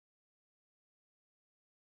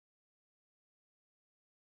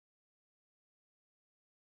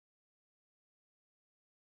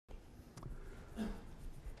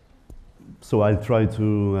So I'll try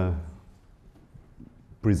to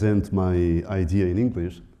present my idea in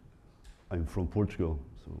English. I'm from Portugal,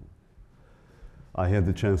 so I had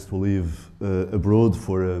the chance to live abroad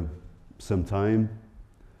for some time.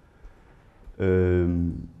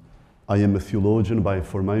 I am a theologian by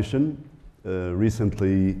formation.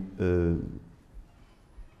 Recently,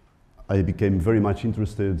 I became very much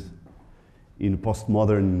interested in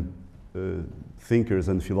postmodern thinkers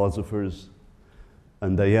and philosophers,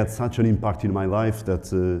 and they had such an impact in my life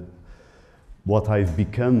that what I've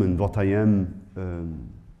become and what I am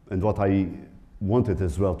and what I wanted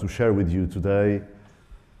as well to share with you today,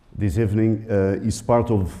 this evening, is part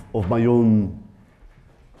of my own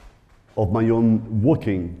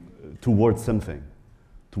walking towards something,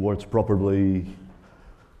 towards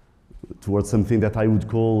something that I would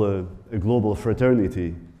call a global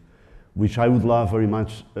fraternity, which I would love very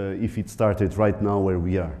much if it started right now where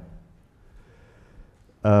we are.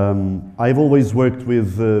 I've always worked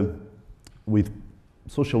with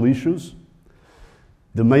social issues.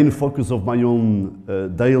 The main focus of my own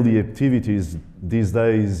daily activities these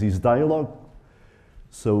days is dialogue.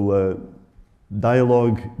 So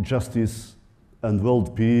dialogue, justice, and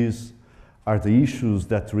world peace are the issues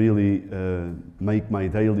that really make my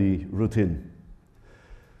daily routine.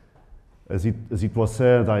 As it was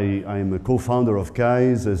said, I am a co-founder of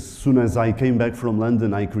CAIS. As soon as I came back from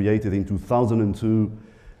London, I created in 2002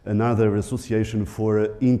 another association for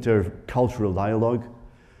intercultural dialogue.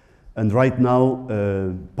 And right now,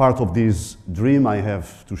 part of this dream I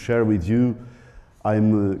have to share with you,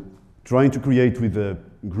 I'm trying to create with a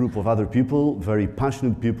group of other people, very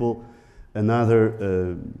passionate people,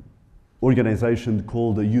 another organization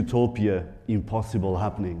called the Utopia Impossible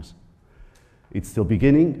Happenings. It's still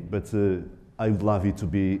beginning, but I would love it to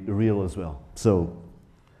be real as well. So,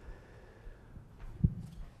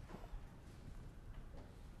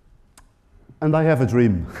 and I have a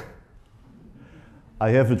dream.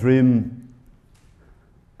 I have a dream,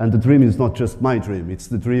 and the dream is not just my dream, it's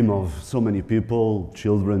the dream of so many people,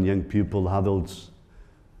 children, young people, adults,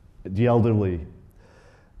 the elderly.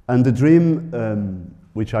 And the dream,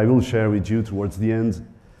 which I will share with you towards the end,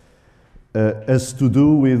 has to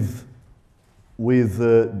do with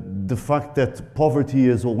the fact that poverty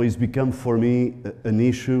has always become for me an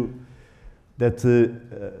issue that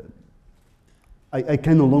I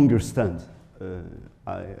can no longer stand.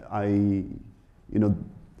 You know,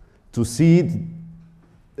 to see it,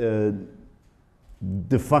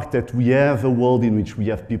 the fact that we have a world in which we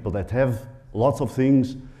have people that have lots of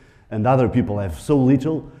things and other people have so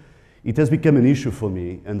little, it has become an issue for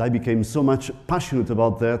me, and I became so much passionate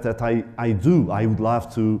about that I would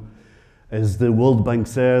love to, as the World Bank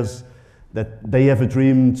says, that they have a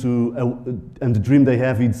dream and the dream they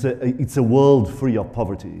have, it's a world free of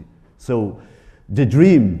poverty. So the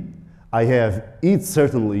dream I have, it's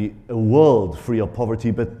certainly a world free of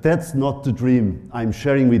poverty, but that's not the dream I'm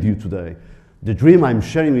sharing with you today. The dream I'm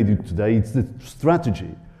sharing with you today, it's the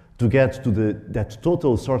strategy to get to that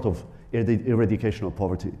total sort of eradication of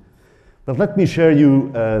poverty. But let me share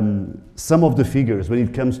you some of the figures when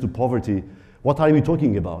it comes to poverty. What are we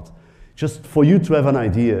talking about? Just for you to have an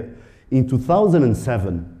idea, in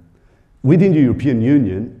 2007, within the European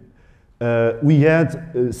Union, we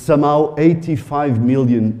had somehow 85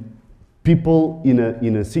 million people in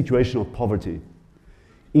a situation of poverty.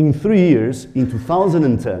 In 3 years, in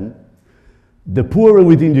 2010, the poor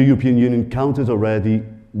within the European Union counted already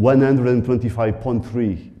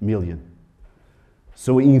 125.3 million.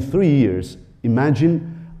 So in 3 years,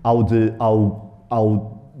 imagine how the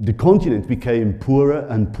continent became poorer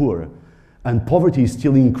and poorer, and poverty is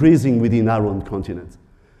still increasing within our own continent.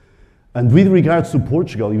 And with regards to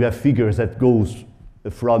Portugal, you have figures that goes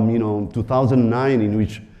from 2009, in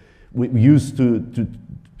which we used to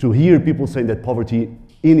hear people saying that poverty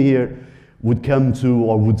in here would come to,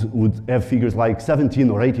 or would have figures like 17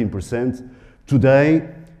 or 18%. Today,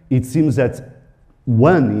 it seems that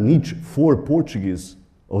 1 in each 4 Portuguese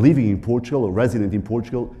living in Portugal or resident in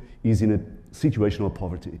Portugal is in a situation of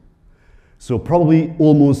poverty. So probably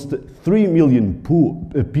almost 3 million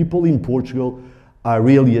people in Portugal are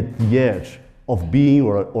really at the edge of being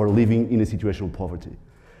or living in a situation of poverty.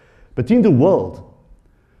 But in the world,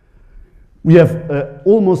 we have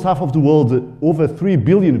almost half of the world, over 3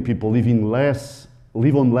 billion people live on less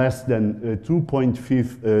than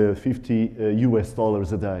 $2.50 US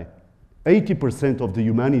a day. 80% of the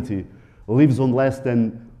humanity lives on less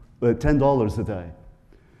than $10 a day.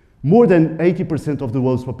 More than 80% of the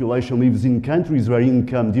world's population lives in countries where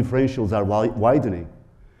income differentials are widening.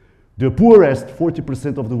 The poorest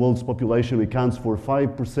 40% of the world's population accounts for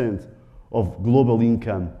 5% of global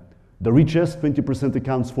income The richest 20%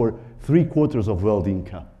 accounts for 3/4 of world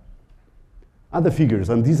income. Other figures,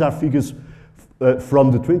 and these are figures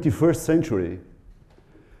from the 21st century.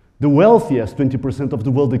 The wealthiest 20% of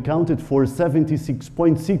the world accounted for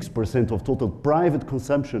 76.6% of total private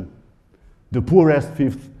consumption. The poorest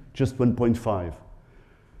fifth, just 1.5.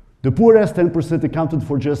 The poorest 10% accounted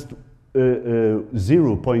for just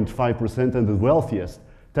 0.5%, and the wealthiest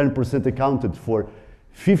 10% accounted for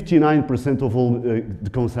 59% of all the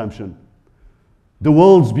consumption. The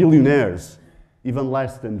world's billionaires, even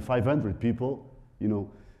less than 500 people, you know,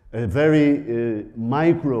 a very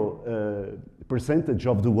micro percentage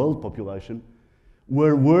of the world population,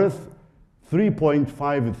 were worth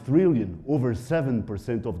 3.5 trillion, over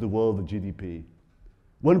 7% of the world GDP.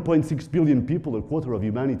 1.6 billion people, a quarter of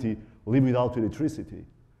humanity, live without electricity.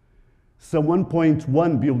 Some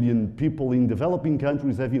 1.1 billion people in developing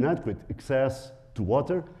countries have inadequate access to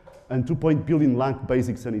water, and 2 billion lack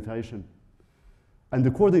basic sanitation. And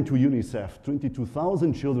according to UNICEF,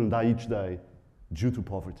 22,000 children die each day due to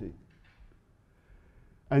poverty.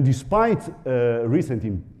 And despite recent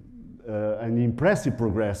and impressive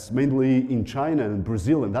progress, mainly in China and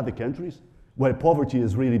Brazil and other countries, where poverty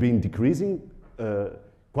has really been decreasing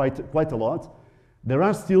quite a lot, there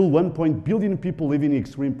are still 1 billion people living in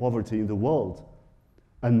extreme poverty in the world.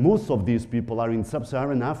 And most of these people are in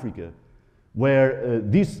sub-Saharan Africa, where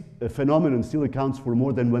this phenomenon still accounts for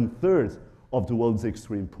more than 1/3 of the world's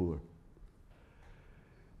extreme poor.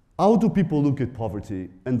 How do people look at poverty?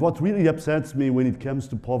 And what really upsets me when it comes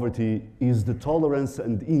to poverty is the tolerance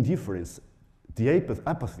and indifference, the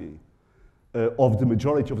apathy of the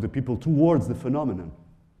majority of the people towards the phenomenon.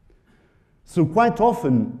 So quite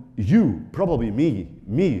often, you, probably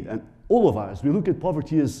me, and all of us, we look at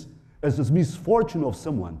poverty as a misfortune of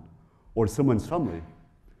someone or someone's family.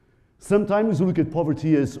 Sometimes we look at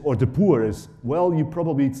poverty as, or the poor as, well,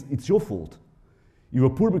 it's your fault. You are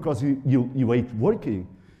poor because you hate working.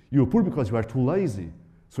 You are poor because you are too lazy.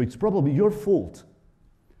 So it's probably your fault.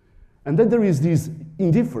 And then there is this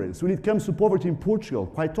indifference. When it comes to poverty in Portugal,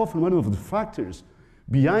 quite often one of the factors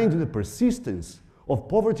behind the persistence of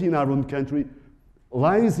poverty in our own country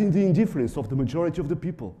lies in the indifference of the majority of the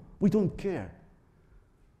people. We don't care.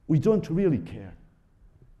 We don't really care.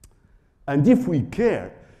 And if we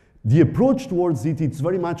care, the approach towards it is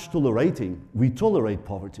very much tolerating. We tolerate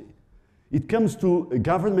poverty. It comes to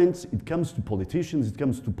governments, it comes to politicians, it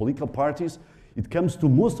comes to political parties, it comes to,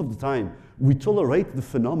 most of the time, we tolerate the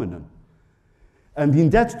phenomenon. And in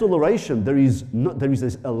that toleration, there is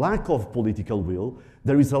a lack of political will,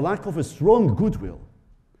 there is a lack of a strong goodwill.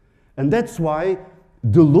 And that's why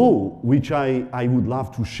the law, which I would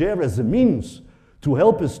love to share as a means to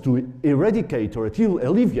help us to eradicate or to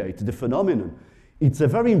alleviate the phenomenon, it's a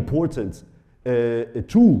very important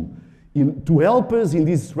tool to help us in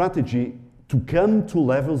this strategy to come to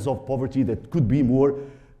levels of poverty that could be more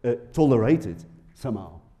tolerated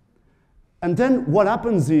somehow. And then what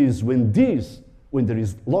happens is when there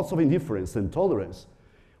is lots of indifference and tolerance,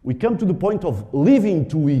 we come to the point of living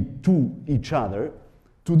to each other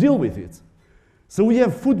to deal with it. So we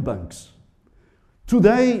have food banks.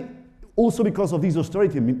 Today, also because of these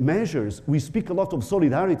austerity measures, we speak a lot of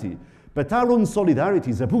solidarity. But our own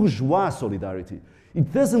solidarity is a bourgeois solidarity.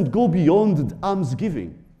 It doesn't go beyond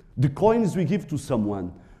almsgiving. The coins we give to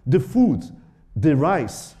someone, the food, the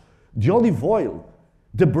rice, the olive oil,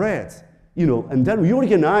 the bread, you know, and then we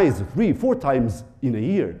organize 3-4 times in a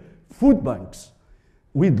year food banks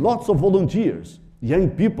with lots of volunteers, young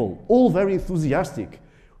people, all very enthusiastic,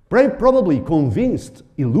 probably convinced,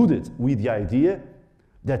 illuded with the idea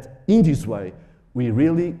that in this way we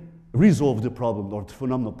really resolve the problem or the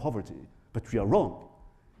phenomenon of poverty. But we are wrong.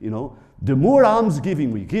 You know, the more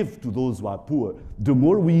almsgiving we give to those who are poor, the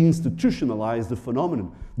more we institutionalize the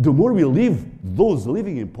phenomenon, the more we leave those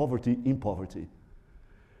living in poverty.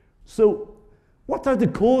 So, what are the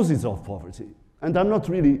causes of poverty? And I'm not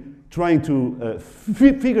really trying to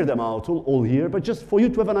figure them out all here, but just for you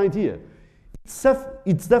to have an idea.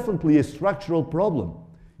 It's definitely a structural problem.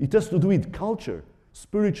 It has to do with culture,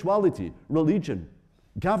 spirituality, religion,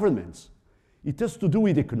 governments. It has to do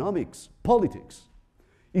with economics, politics.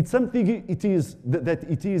 It's something that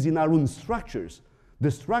it is in our own structures, the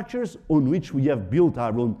structures on which we have built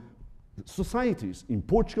our own societies, in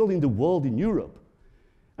Portugal, in the world, in Europe.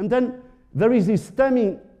 And then there is this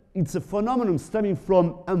it's a phenomenon stemming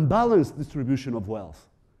from unbalanced distribution of wealth.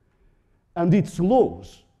 And its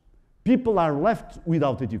laws. People are left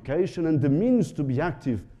without education and the means to be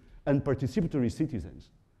active and participatory citizens.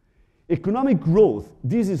 Economic growth,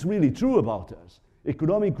 this is really true about us.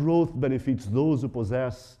 Economic growth benefits those who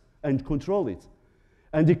possess and control it.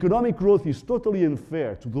 And economic growth is totally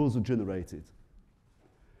unfair to those who generate it.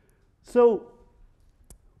 So,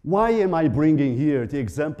 why am I bringing here the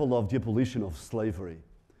example of the abolition of slavery?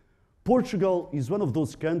 Portugal is one of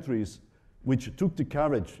those countries which took the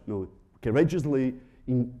courage, courageously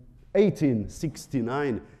in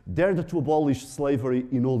 1869, dared to abolish slavery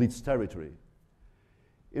in all its territory.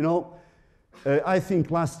 I think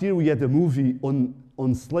last year we had a movie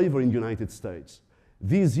on slavery in the United States.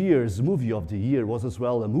 This year's movie of the year was as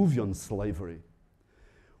well a movie on slavery.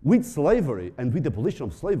 With slavery and with the abolition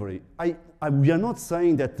of slavery, we are not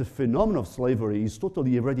saying that the phenomenon of slavery is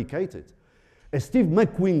totally eradicated. As Steve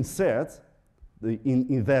McQueen said,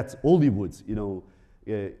 in that Hollywood,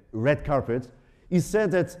 red carpet, he said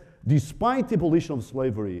that despite the abolition of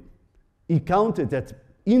slavery, he counted that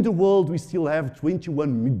in the world we still have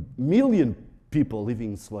 21 million people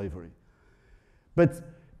living in slavery. But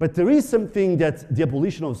there is something that the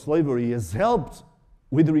abolition of slavery has helped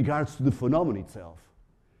with regards to the phenomenon itself.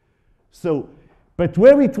 So, but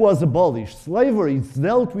where it was abolished, slavery is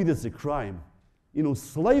dealt with as a crime.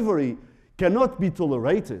 Slavery cannot be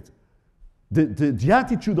tolerated. The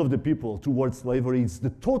attitude of the people towards slavery is a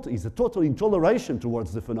total intoleration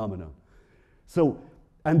towards the phenomenon. So,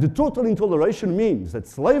 and the total intoleration means that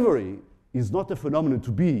slavery is not a phenomenon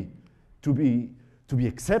to be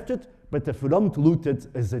accepted, but a phenomenon to look at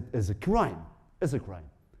as a crime,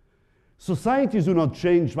 Societies do not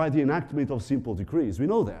change by the enactment of simple decrees. We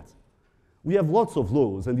know that. We have lots of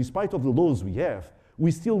laws, and despite of the laws we have, we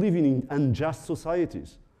still live in unjust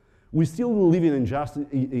societies. We still live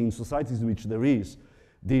in societies in which there is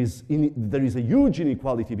a huge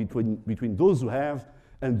inequality between those who have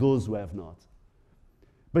and those who have not.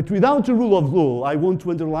 But without the rule of law, I want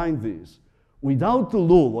to underline this, without the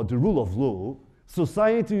law or the rule of law,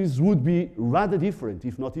 societies would be rather different,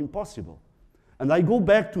 if not impossible. And I go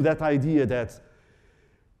back to that idea that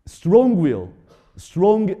a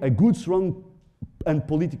good, strong and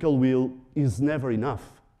political will is never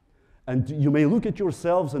enough. And you may look at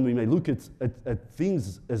yourselves and we may look at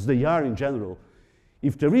things as they are in general.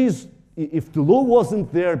 If the law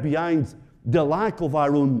wasn't there behind the lack of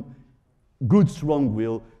our own good, strong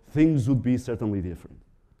will, things would be certainly different.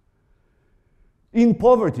 In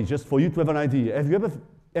poverty, just for you to have an idea, have you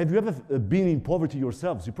ever been in poverty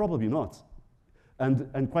yourselves? You probably not.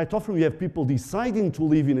 And quite often we have people deciding to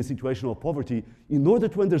live in a situation of poverty in order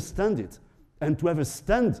to understand it and to have a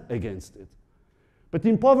stand against it. But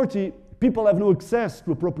in poverty, people have no access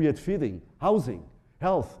to appropriate feeding, housing,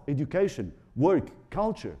 health, education, work,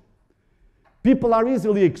 culture. People are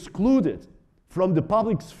easily excluded from the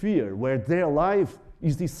public sphere where their life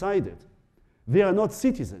is decided. They are not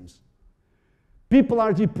citizens. People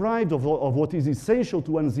are deprived of what is essential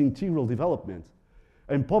to one's integral development.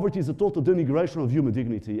 And poverty is a total denigration of human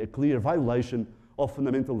dignity, a clear violation of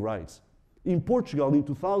fundamental rights. In Portugal, in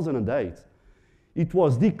 2008, it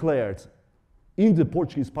was declared in the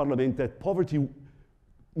Portuguese parliament that poverty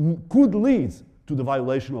could lead to the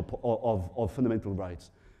violation of fundamental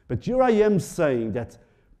rights. But here I am saying that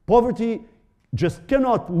poverty just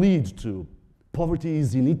cannot lead to. Poverty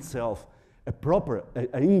is in itself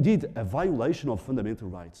indeed a violation of fundamental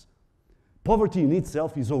rights. Poverty in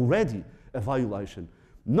itself is already a violation,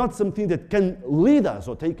 not something that can lead us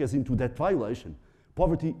or take us into that violation.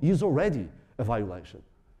 Poverty is already a violation.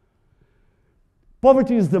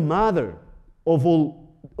 Poverty is the mother of all,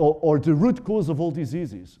 or the root cause of all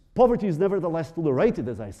diseases. Poverty is nevertheless tolerated,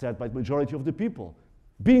 as I said, by the majority of the people.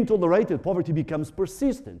 Being tolerated, poverty becomes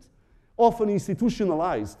persistent, often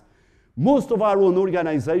institutionalized. Most of our own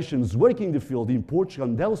organizations working in the field in Portugal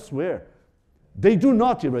and elsewhere, they do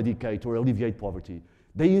not eradicate or alleviate poverty.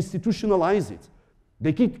 They institutionalize it.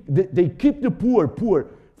 They keep the poor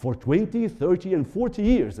for 20, 30, and 40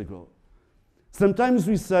 years ago. Sometimes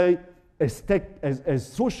we say,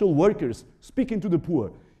 as social workers speaking to the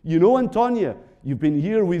poor, you know, Antonia, you've been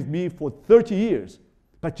here with me for 30 years,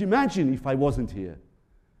 but imagine if I wasn't here.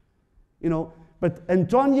 You know, but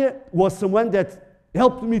Antonia was someone that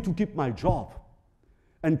helped me to keep my job.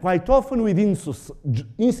 And quite often within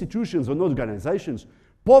institutions or organizations,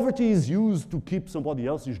 poverty is used to keep somebody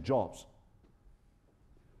else's jobs.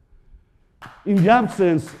 In the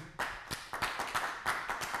absence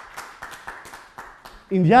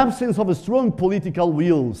of a strong political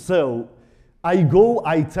will, so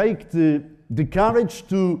I take the courage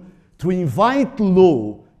to invite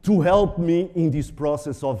law to help me in this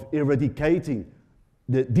process of eradicating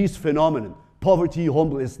this phenomenon, poverty,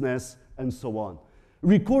 homelessness, and so on.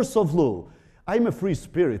 Recourse of law. I'm a free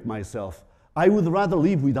spirit myself. I would rather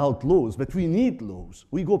live without laws, but we need laws.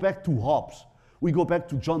 We go back to Hobbes. We go back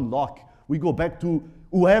to John Locke. We go back to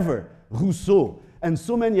whoever, Rousseau. and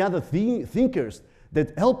so many other thinkers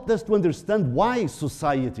that helped us to understand why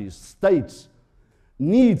societies, states,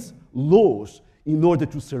 need laws in order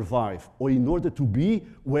to survive or in order to be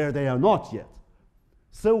where they are not yet.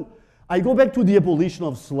 So I go back to the abolition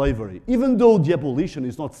of slavery. Even though the abolition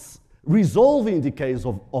is not resolving the case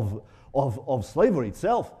of slavery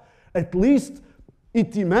itself, at least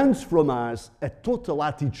it demands from us a total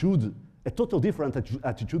attitude, a total different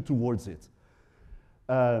attitude towards it.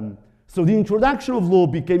 So the introduction of law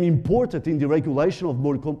became important in the regulation of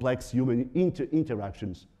more complex human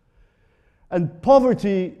interactions. And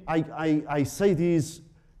poverty, I say this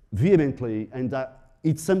vehemently, and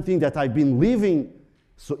it's something that I've been living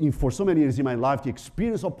for so many years in my life, the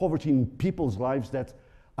experience of poverty in people's lives, that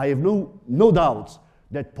I have no doubts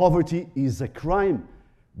that poverty is a crime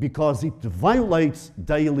because it violates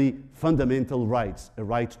daily fundamental rights: a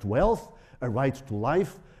right to health, a right to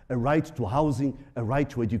life, a right to housing, a right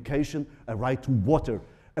to education, a right to water,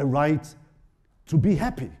 a right to be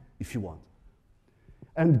happy, if you want.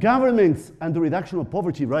 And governments and the reduction of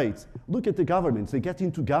poverty rates, look at the governments, they get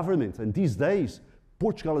into government, and these days,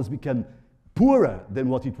 Portugal has become poorer than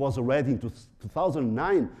what it was already in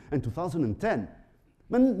 2009 and 2010.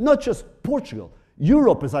 And not just Portugal,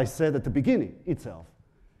 Europe, as I said at the beginning, itself.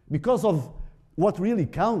 Because of what really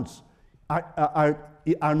counts are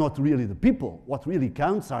not really the people. What really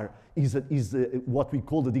counts is what we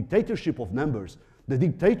call the dictatorship of numbers, the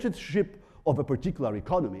dictatorship of a particular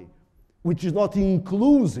economy, which is not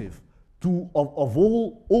inclusive of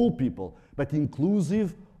all people, but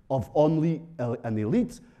inclusive of only an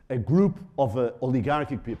elite, a group of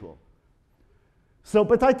oligarchic people. So,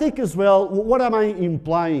 but I think as well, what am I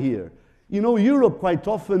implying here? You know, Europe quite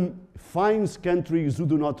often finds countries who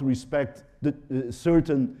do not respect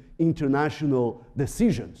certain international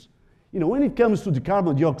decisions. You know, when it comes to the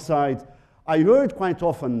carbon dioxide, I heard quite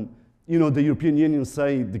often, you know, the European Union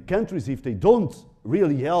say the countries, if they don't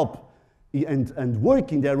really help and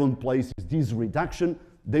work in their own places, this reduction,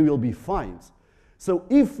 they will be fined. So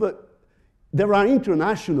if there are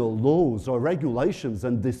international laws or regulations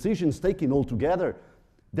and decisions taken all together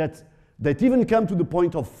that even come to the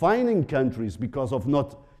point of fining countries because of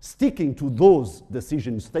not sticking to those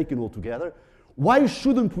decisions taken all together, why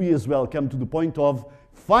shouldn't we as well come to the point of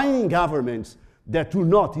fining governments that do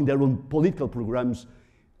not, in their own political programs,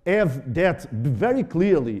 have that very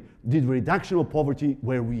clearly the reduction of poverty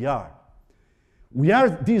where we are? We are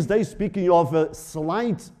these days speaking of a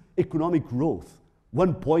slight economic growth,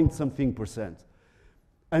 1.something%.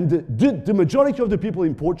 And the majority of the people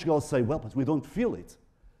in Portugal say, well, but we don't feel it.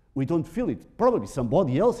 We don't feel it. Probably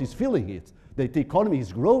somebody else is feeling it, that the economy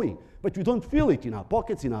is growing, but we don't feel it in our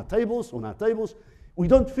pockets, in our tables, on our tables. We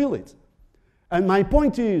don't feel it. And my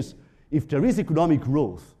point is, if there is economic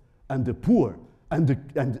growth and the poor and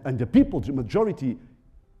the people, the majority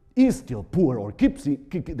is still poor or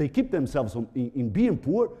they keep themselves in being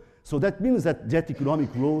poor, so that means that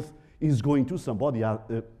economic growth is going to somebody's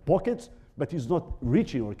pockets, but is not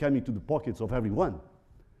reaching or coming to the pockets of everyone.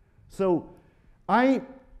 So I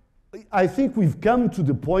think we've come to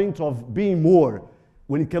the point of being more,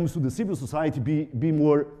 when it comes to the civil society, be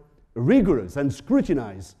more rigorous and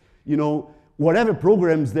scrutinize, you know, whatever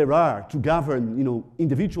programs there are to govern, you know,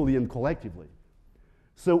 individually and collectively.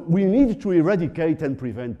 So we need to eradicate and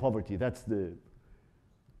prevent poverty. That's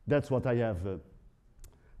what I have.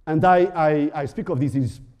 And I speak of this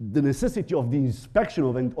is the necessity of the inspection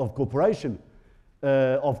of cooperation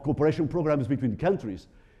programs between countries.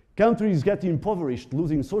 Countries get impoverished,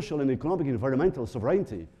 losing social and economic and environmental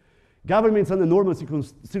sovereignty. Governments under normal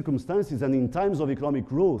circumstances and in times of economic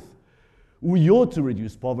growth, we ought to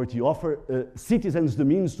reduce poverty, offer citizens the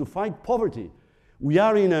means to fight poverty. We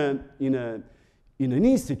are in an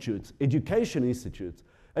institute, education institute,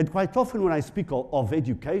 and quite often when I speak of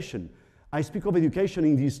education, I speak of education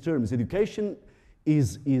in these terms. Education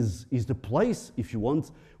is the place, if you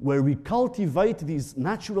want, where we cultivate this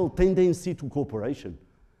natural tendency to cooperation.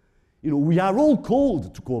 You know, we are all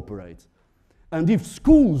called to cooperate. And if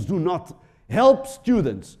schools do not help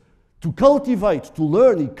students to cultivate, to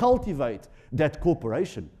learn and cultivate that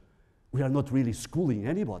cooperation, we are not really schooling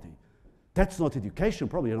anybody. That's not education,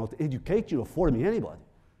 probably. You're not educating or forming anybody.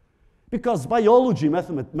 Because biology,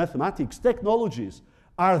 mathematics, technologies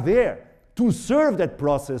are there to serve that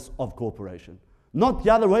process of cooperation, not the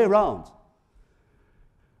other way around.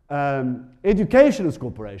 Education is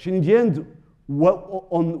cooperation. In the end,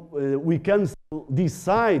 we can still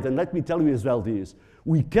decide, and let me tell you as well this,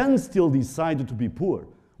 we can still decide to be poor.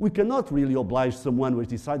 We cannot really oblige someone who has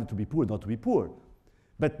decided to be poor not to be poor.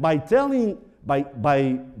 But by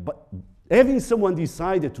having someone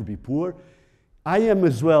decided to be poor, I am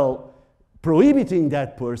as well prohibiting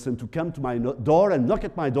that person to come to my door and knock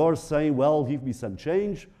at my door saying, well, give me some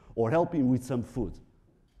change or help me with some food.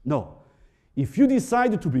 No. If you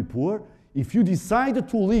decided to be poor, if you decided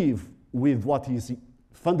to live with what is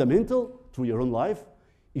fundamental to your own life,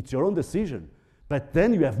 it's your own decision. But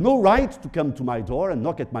then you have no right to come to my door and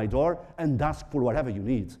knock at my door and ask for whatever you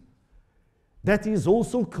need. That is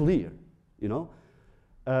also clear, you know.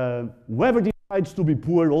 Whoever decides to be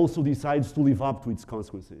poor also decides to live up to its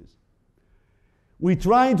consequences. We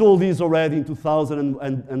tried all this already in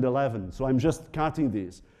 2011, so I'm just cutting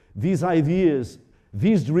this. These ideas,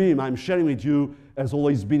 this dream I'm sharing with you has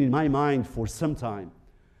always been in my mind for some time.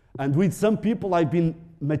 And with some people, I've been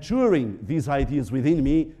maturing these ideas within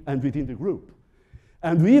me and within the group.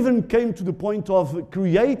 And we even came to the point of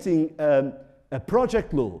creating a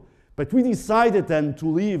project law. But we decided then to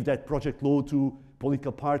leave that project law to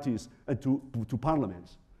political parties and to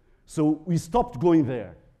parliaments. So we stopped going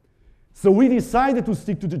there. So we decided to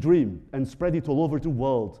stick to the dream and spread it all over the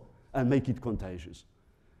world and make it contagious.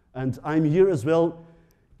 And I'm here as well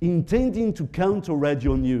intending to count already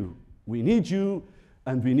on you. We need you,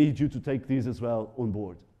 and we need you to take this as well on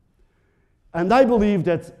board. And I believe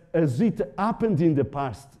that as it happened in the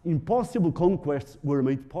past, impossible conquests were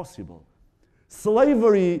made possible.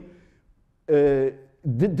 Slavery,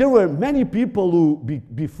 there were many people who,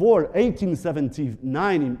 before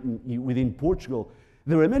 1879 within Portugal,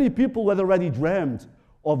 there were many people who had already dreamed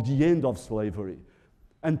of the end of slavery.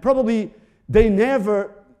 And probably they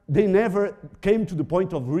never came to the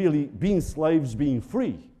point of really being slaves, being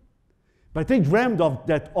free. But they dreamed of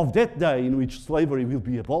that day in which slavery will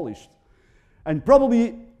be abolished. And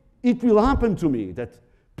probably it will happen to me that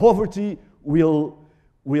poverty will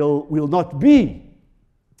not be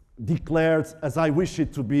declared as I wish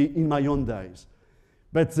it to be in my own days.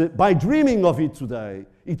 But by dreaming of it today,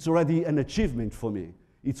 it's already an achievement for me.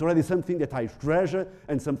 It's already something that I treasure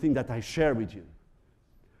and something that I share with you.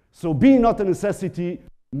 So being not a necessity,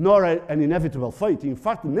 nor an inevitable fate. In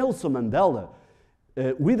fact, Nelson Mandela,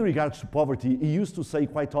 with regards to poverty, he used to say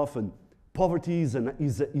quite often, poverty is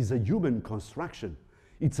a human construction.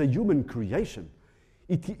 It's a human creation.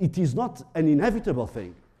 It is not an inevitable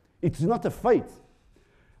thing. It's not a fate.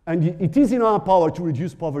 And it is in our power to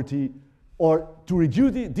reduce poverty or to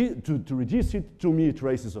reduce it to mere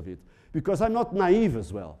traces of it. Because I'm not naive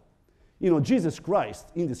as well. You know, Jesus Christ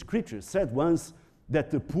in the scriptures said once that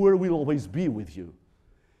the poor will always be with you.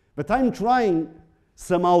 But I'm trying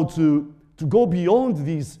somehow to go beyond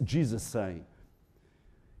this Jesus saying.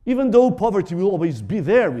 Even though poverty will always be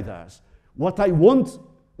there with us, what I want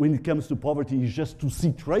when it comes to poverty is just to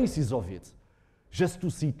see traces of it. Just to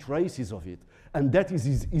see traces of it. And that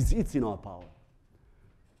is it's in our power.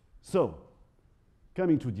 So,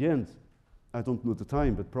 coming to the end, I don't know the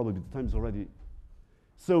time, but probably the time is already.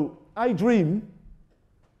 So, I dream.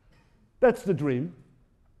 That's the dream.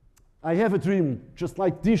 I have a dream, just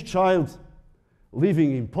like this child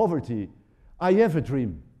living in poverty. I have a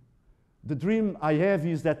dream. The dream I have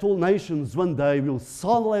is that all nations one day will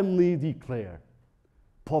solemnly declare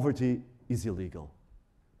poverty is illegal.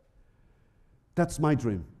 That's my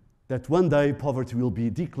dream, that one day poverty will be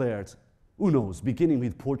declared, who knows, beginning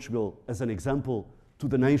with Portugal as an example to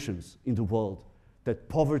the nations in the world, that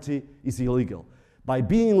poverty is illegal. By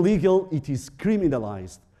being legal, it is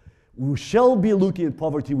criminalized. We shall be looking at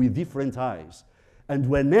poverty with different eyes. And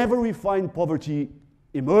whenever we find poverty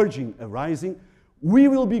emerging, arising, we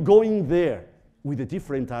will be going there with a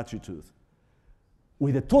different attitude.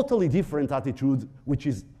 With a totally different attitude, which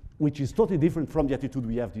is totally different from the attitude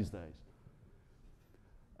we have these days.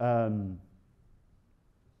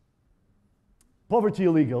 Poverty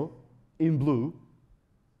illegal, in blue.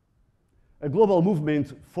 A global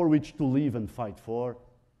movement for which to live and fight for.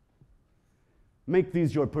 Make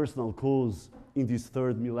this your personal cause in this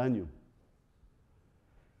third millennium.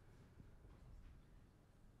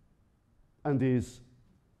 And this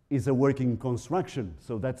is a working construction,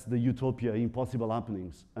 so that's the utopia, impossible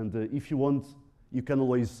happenings. And if you want, you can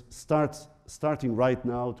always starting right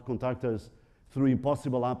now to contact us through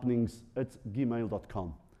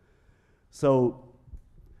impossiblehappenings@gmail.com. So,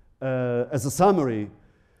 as a summary,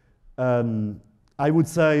 I would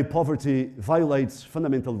say poverty violates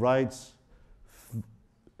fundamental rights.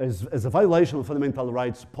 As a violation of fundamental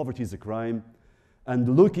rights, poverty is a crime.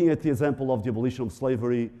 And looking at the example of the abolition of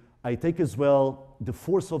slavery, I take as well the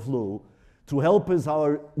force of law to help us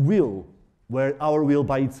our will, where our will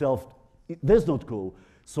by itself does not go.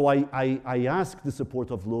 So I ask the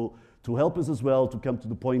support of law to help us as well to come to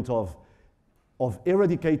the point of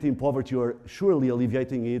eradicating poverty or surely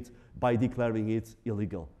alleviating it by declaring it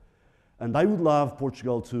illegal. And I would love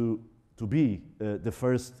Portugal to to be the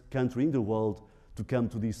first country in the world to come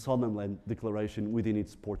to this solemn declaration within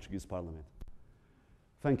its Portuguese parliament.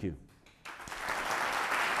 Thank you.